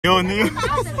Yun.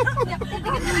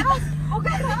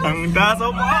 Ang daso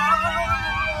pa.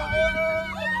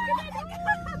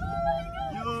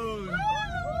 Yun.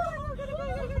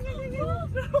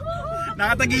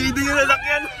 Nakatagilid din yung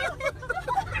lalakyan.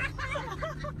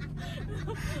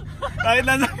 Kahit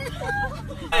nasa...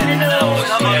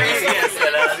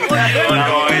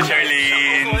 Oy,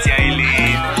 Charlene, si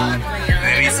Aileen,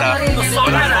 Nerissa.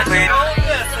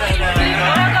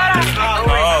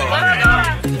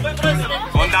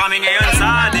 Punta kami ngayon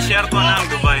sa desierto ng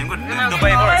Dubai.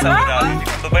 Dubai or sa Abu Dhabi?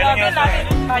 Dubai lang yun.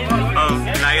 Oh,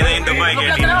 layo na yung Dubai.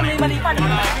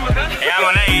 Kaya mo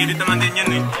na eh, dito man din yun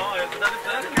eh.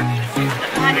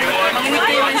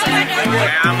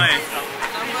 Kaya nga eh.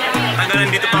 Hanggang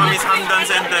nandito pa kami sa Hamdan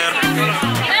Center.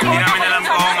 Hindi namin alam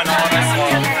kung ano oras ko.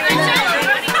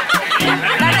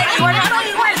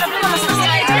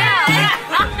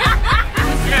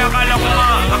 Kaya akala ko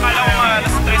nga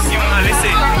alas 3 yung alis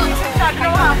eh.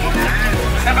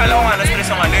 Akala ko nga alas 3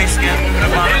 yung alis. Kaya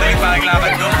nagmamadaling parang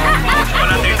lakad doon.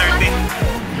 Wala 3:30.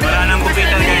 Wala nang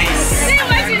gupitan guys.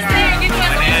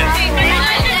 Ano yan?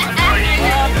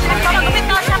 Nagpapagupit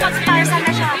na siya pag Tarzan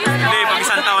na siya. Hindi, pag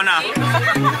isang taon na.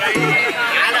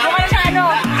 Mukha siya ano?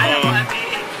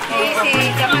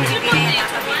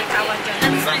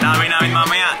 Dami namin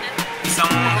mamaya.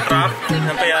 Isang truck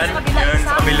na pa yan. Yan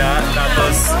sa kabila.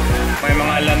 Tapos may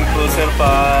mga land cruiser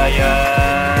pa.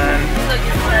 Yan.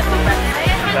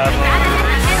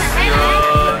 Tapos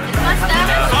yun.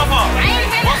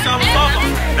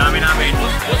 Dami namin.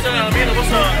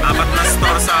 4 na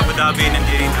store sa Abu Dhabi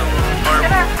nandito. Or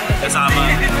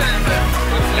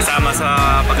kasama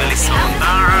sa pag-alis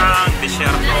ng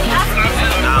desierto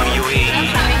ng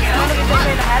UAE.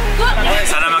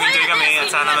 Sana mag-enjoy kami at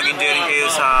sana mag-enjoy rin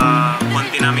kayo sa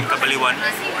konti namin kabaliwan.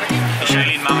 Si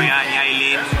Charlene mamaya, ni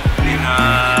Aileen, ni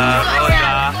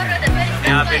Roda, ni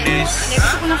Happiness.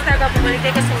 Gusto ko nang talaga pabalik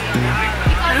kayo kasi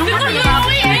ano ba ito?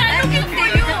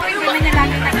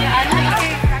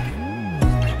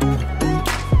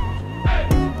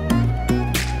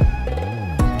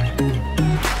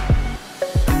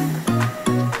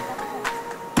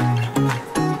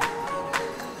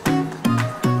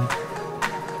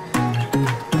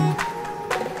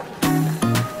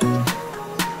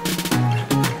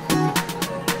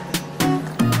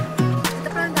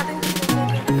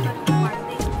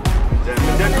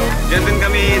 Diyan din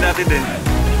kami dati din.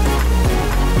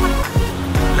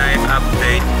 Live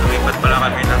update. Lumipat pala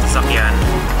kami ng sasakyan.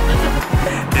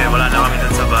 Kaya wala na kami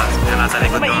dun sa bus. Kaya nasa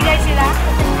likod doon. Maingay sila.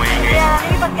 Maingay. Kaya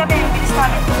nilipat kami. Bilis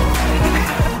namin.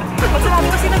 Pag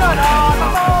sinabi ko sino doon,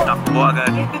 takbo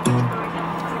agad.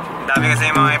 Dami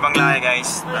kasi yung mga ibang lahi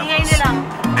guys. maingay nila.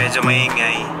 Medyo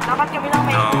maingay. Dapat kami lang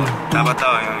maingay. Oo.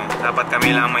 Dapat kami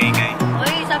lang maingay.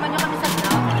 Uy, sama nyo kami sa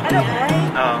vlog. Ano ba?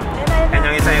 Oo. Yan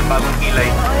yung isa yung bagong kilay.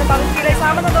 Oo, yung bagong kilay.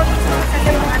 Sama na doon sa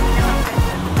kanya.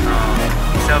 Oo.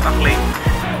 Self acclaim.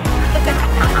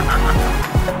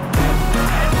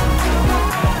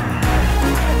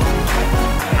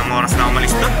 Anong oras na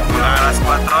umalis doon? Mga alas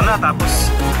 4 na.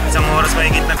 Tapos isang oras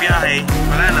mahigit na biyahe.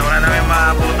 Wala na may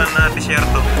maabutan na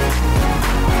desierto.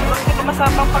 Hindi ko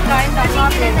masapang pagkain dahil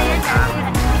natin.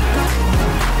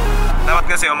 Dapat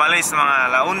kasi umalis mga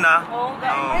launa. Oo,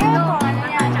 ano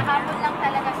yan. Nakapon lang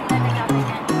talaga sila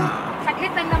nagkakanyan.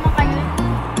 Saglit lang naman kayo.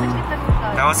 Saglit lang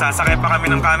ikaw. Tapos sasakay pa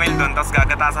kami ng camel doon. Tapos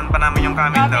gagatasan pa namin yung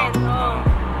camel daw.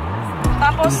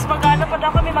 Tapos mag-ano pa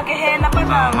daw kami, mag-ihena pa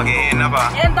daw. Mag-ihena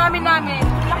pa. Yan, dami namin.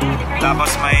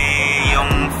 Tapos may yung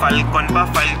Falcon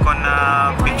na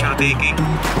picture taking.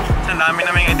 So, dami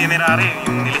namin yung itinerary.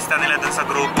 Yung nilista nila doon sa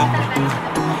grupo.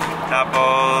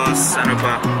 Tapos ano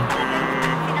pa?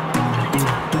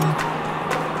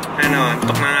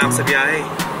 Antok na nga ako sa biyahe.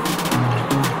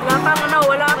 Wala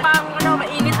pang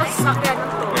mainit na sasakyan.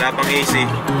 Wala pang AC.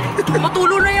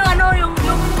 Matulo na yung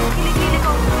kilikili ko.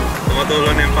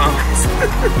 Tumatulo na yung pawis.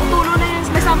 Matulo na yun.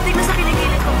 May something na sa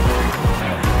kilikili ko.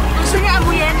 Gusto niya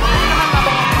amuyin?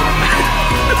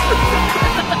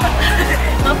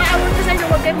 Mapaamun ko sa inyo,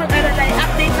 huwag kayo mag-aralay.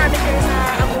 Update namin kayo sa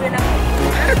amuyin ako.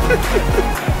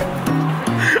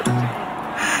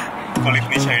 Kulit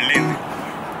ni Charlene.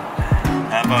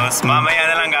 Tapos mamaya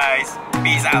na lang guys.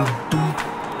 Peace out.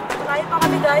 Malayo pa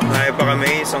kami guys. Malayo pa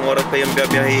kami. Isang oras pa yung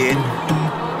biyahiin.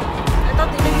 Ito,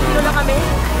 tinigilo na kami.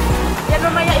 Yan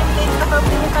mamaya yung date na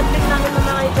pag-pinitadlik namin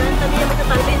mamaya dyan. Kami yung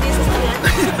magkatalbay hindi sa sayan.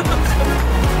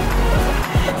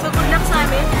 So good luck sa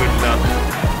amin. Good luck.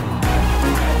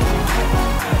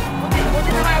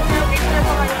 Buti na kayo na date na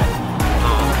pa kayo.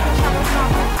 Oo.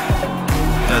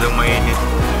 Masyadong mainit.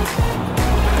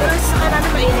 Pero sa kanan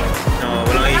na mainit. Oo,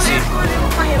 walang AC.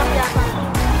 Mahirap yata.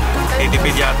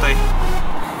 Titipid yata eh.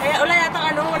 Kaya wala yatang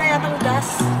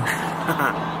gas.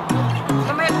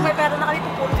 Mamaya kung may pera na kami,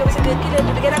 pupunod kami sa dead killer.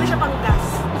 Bigyan namin siya pang gas.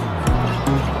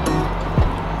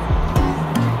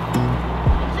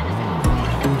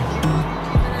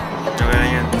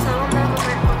 Isama mo na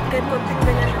kahit konting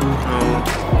ganyan. Oo.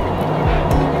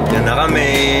 Yan na kami.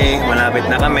 Malapit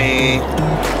na kami.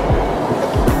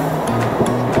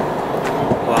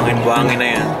 Buhangin-buhangin na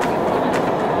yan.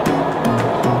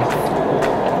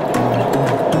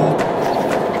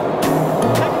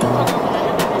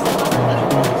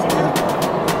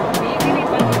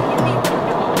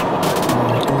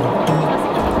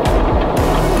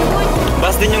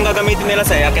 Bus din yung gagamitin nila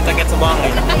sa akit-akit sa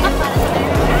buhangin.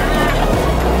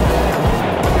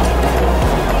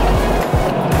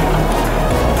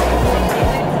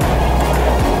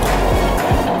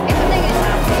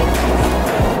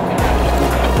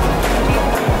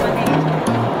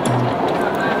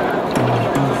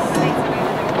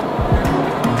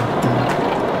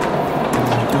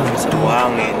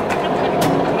 Buhangin.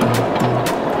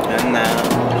 Yan na.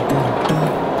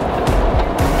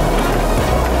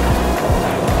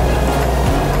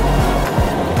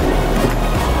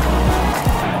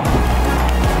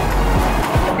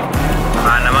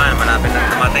 Baka naman, malapit na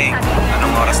dumating.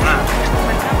 Anong oras na?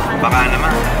 Baka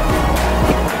naman.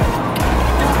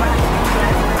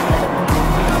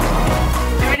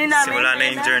 Simula na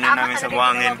yung journey namin sa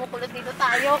buhangin.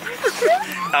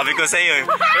 Sabi ko sa iyo,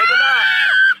 ito na!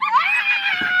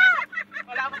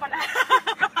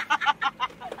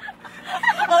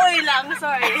 Okay lang,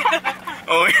 sorry.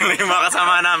 Okay lang yung mga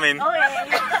kasama namin. Okay.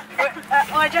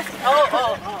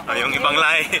 Yung ibang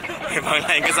lahi. Ibang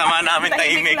lahi kasama namin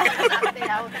tahimik.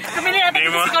 Kami na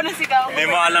natin sigaw ng sigaw. Hindi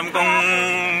mo alam kung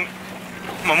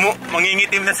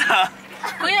mangingitim na sa...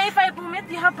 Kuya, if I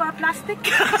vomit, you have plastic?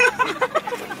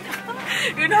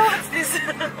 You know what's this?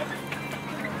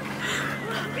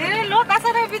 Look, asa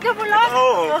na yung video mo lang?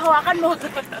 Oo. Hawakan mo.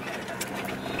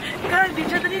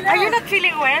 Are you not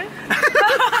feeling well?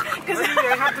 Because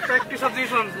I have to practice of these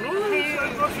ones. No,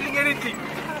 I'm not feeling anything.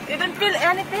 You don't feel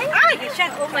anything? Ay,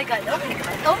 oh my god, oh my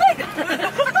god, oh my god.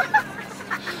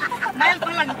 Mild pa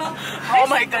lang to. Oh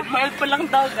my god, mild pa lang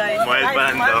daw, guys. Mild pa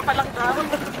lang daw. Mild pa lang daw.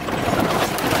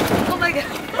 Oh my god.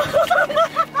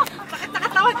 Bakit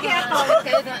nakatawag kaya to?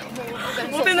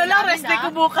 Buti na lang, rest day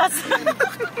ko bukas.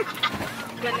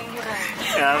 Galing mo rin.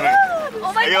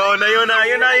 Oh my god. Ayun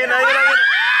na.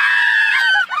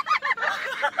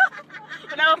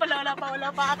 Wala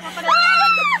pa. At pa pala.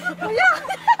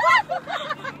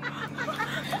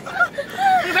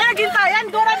 Di ba naghintayan?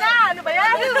 Dora na! Ano ba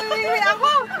yan?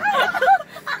 Ako!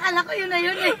 Akala ko yun na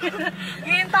yun eh.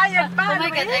 Hintayan pa. Oh my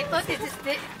god, I thought this is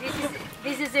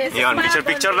it. Yun,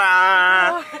 picture na!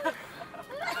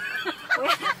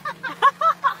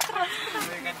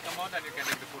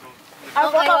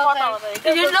 Okay.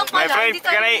 Yun lang My pala. friend,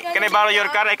 can I borrow your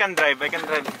car? I can drive. Okay.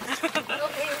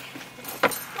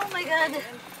 Oh my god.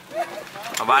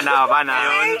 Baba na.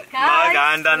 Ayun,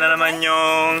 maganda na naman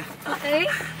yung Okay.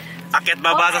 akit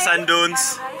baba sa sand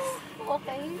dunes.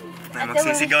 Okay.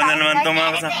 Magsisigaw na naman itong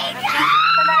mga kasama.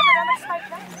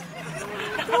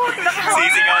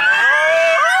 Sisigaw na.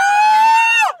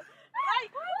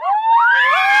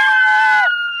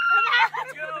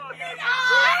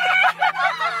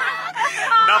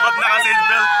 Dapat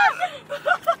naka-seatbelt.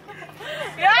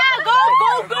 Yeah, go!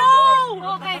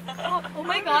 Okay. Oh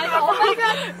my god.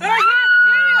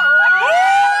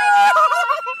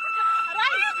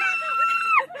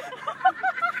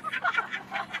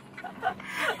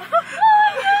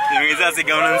 Yung isa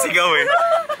sigaw ng sigaw eh.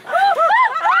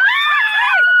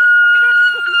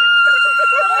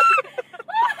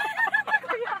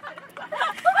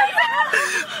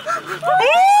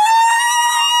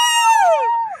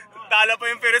 Tala pa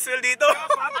yung Ferris wheel dito.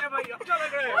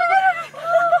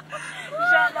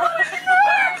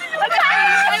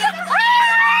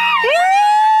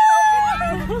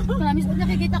 Promise, pag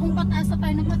nakikita kong pataas na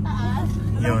tayo ng pataas.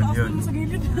 Yun.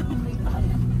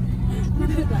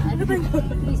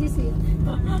 This is it.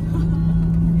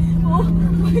 Oh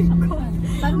my god.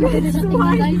 Parang maganda sa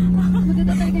tingin, guys.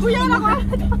 Maganda talaga sa tingin.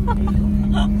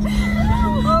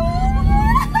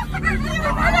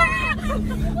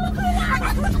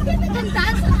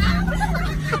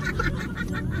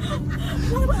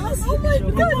 Oh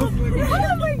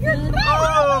my god!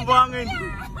 Oh, buhangin.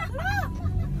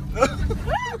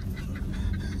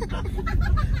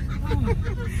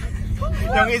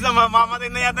 Yung isa mamamatay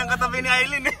na yata ang katabi ni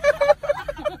Aileen eh.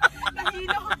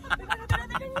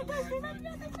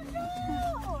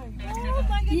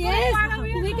 Yes,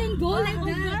 we can go like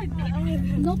that.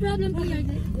 No problem, Kuya.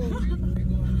 Let's go.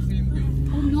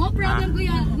 Oh, no problem,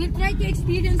 Kuya. We'll try to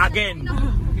experience Again.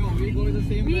 We go the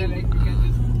same way, like we can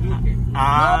just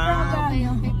Okay,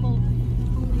 okay po.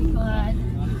 Oh my God.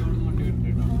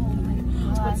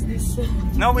 What's this?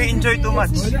 No, we enjoy too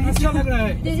much. This is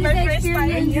the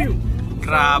experience.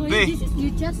 Grabe.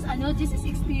 This is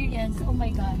experience. Oh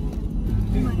my God.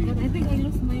 Oh my God, I think I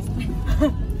lost my spine.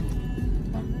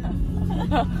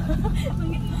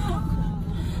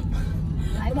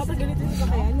 Napapagalitin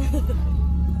sa kakayan.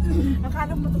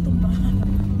 Akala mo matutumba.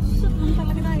 Ang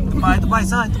talaga na yun. Ito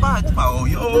pa. Oh,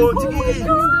 yun. Sige.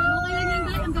 Okay lang yan,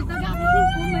 guys. Ang ganda ka. Oh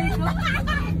my God.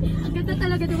 Ang ganda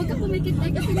talaga. Huwag ka pumikit.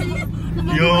 Ay, kasi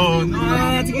Yun.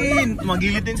 Sige.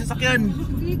 Magilid din sa sakyan.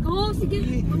 Sige, go.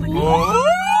 Sige. Oh!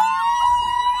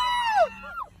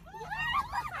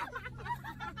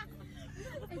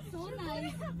 It's so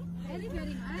nice. Very,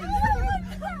 very nice.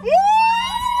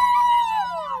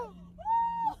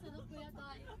 Masarap kuya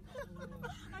tayo.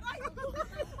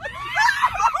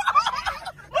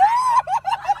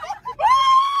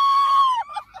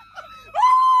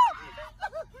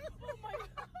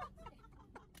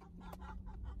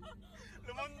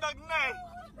 Lumundag na eh.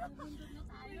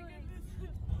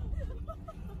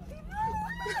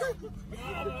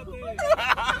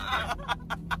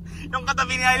 Yung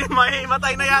katabi ni Aileen may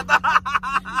matay na yata.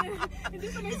 Hindi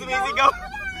sumisigaw.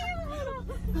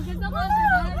 Maganda ka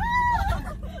siya.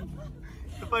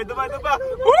 Ito pa.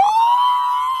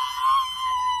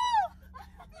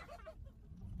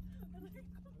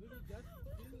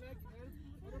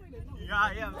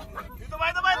 Yeah. Ito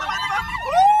pa.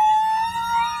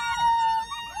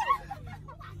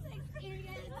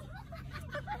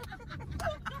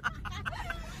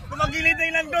 Kumagilid na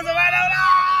ilan doon sa malaw na!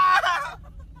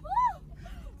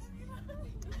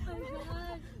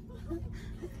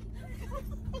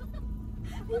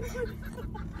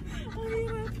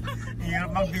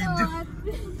 Hirap mag-video.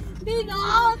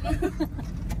 Binot!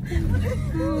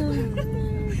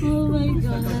 Oh my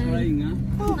God.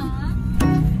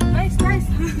 Nice.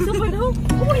 Gusto mo daw?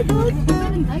 Oh my God.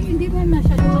 Ay, hindi ba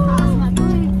masyado mataas na ito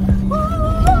eh.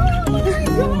 Oh my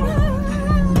God.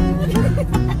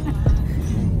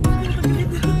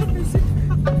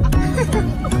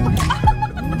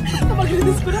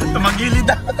 Tumagilid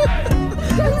na.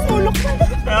 Sulok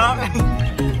na.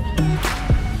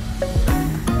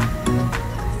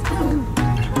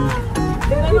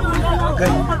 Okay.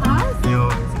 Okay.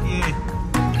 Yun. Sige.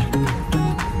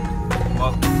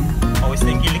 Wow. Pawis na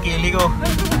yung kilikili ko.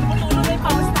 Matulo na yung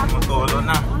pawis na. Matulo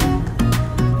na.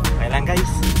 Okay lang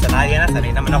guys. Sanay na.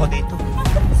 Sanay naman ako dito.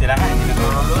 Sila nga. Hindi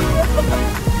nagulolo.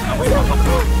 Ako yung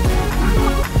mapapro.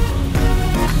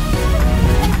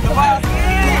 Ito pa. Ito pa.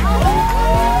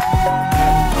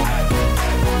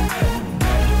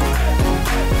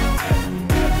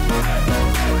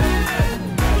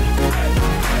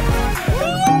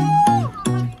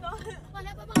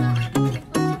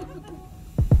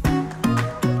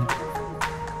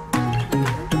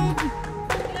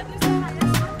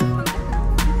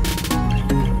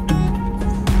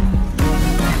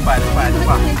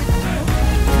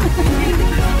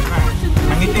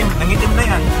 Nangitim na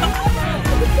yan.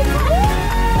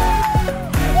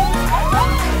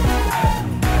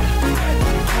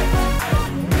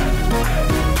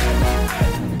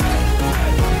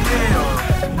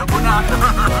 Naku na.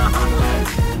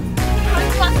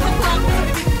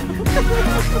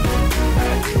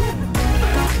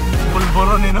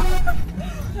 Pulboron eh no?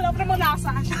 Sarap na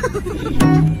malasa.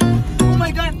 Oh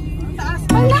my God.